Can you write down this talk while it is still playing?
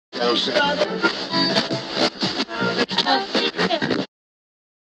Hello,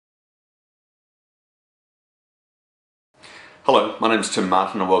 my name is Tim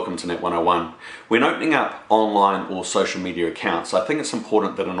Martin and welcome to Net 101. When opening up online or social media accounts, I think it's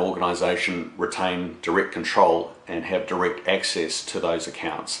important that an organisation retain direct control and have direct access to those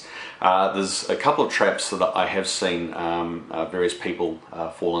accounts. There's a couple of traps that I have seen various people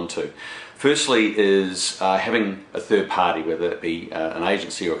fall into. Firstly is having a third party, whether it be an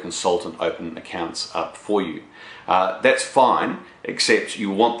agency or a consultant, open accounts up for you. That's fine, except you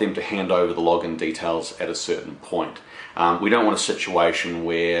want them to hand over the login details at a certain point. We don't want a situation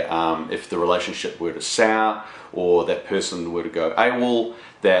where if the relationship were to sour or that person were to go AWOL,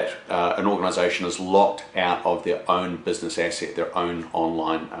 that an organisation is locked out of their own business asset, their own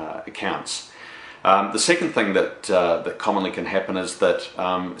online accounts. The second thing that commonly can happen is that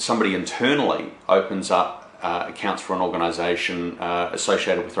somebody internally opens up accounts for an organisation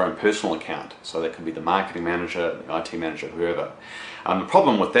associated with their own personal account. So that could be the marketing manager, the IT manager, whoever. The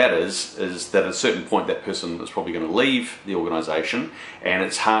problem with that is that at a certain point that person is probably going to leave the organisation, and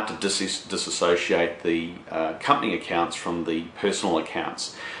it's hard to disassociate the company accounts from the personal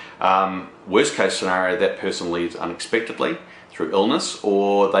accounts. Worst case scenario, that person leaves unexpectedly through illness,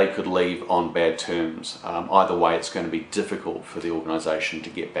 or they could leave on bad terms. Either way, it's going to be difficult for the organisation to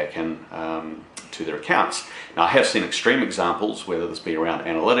get back in to their accounts. Now, I have seen extreme examples, whether this be around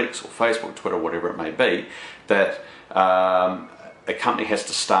analytics or Facebook, Twitter, whatever it may be, that a company has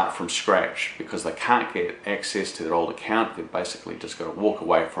to start from scratch because they can't get access to their old account. They've basically just got to walk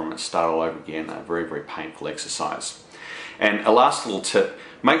away from it and start all over again. A very, very painful exercise. And a last little tip,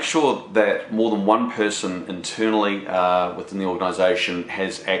 make sure that more than one person internally within the organisation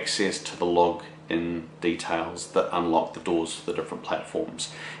has access to the login details that unlock the doors to the different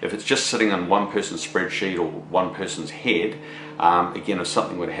platforms. If it's just sitting on one person's spreadsheet or one person's head, again, if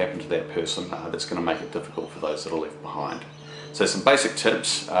something were to happen to that person, that's going to make it difficult for those that are left behind. So some basic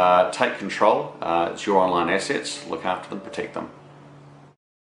tips: take control. It's your online assets. Look after them, protect them.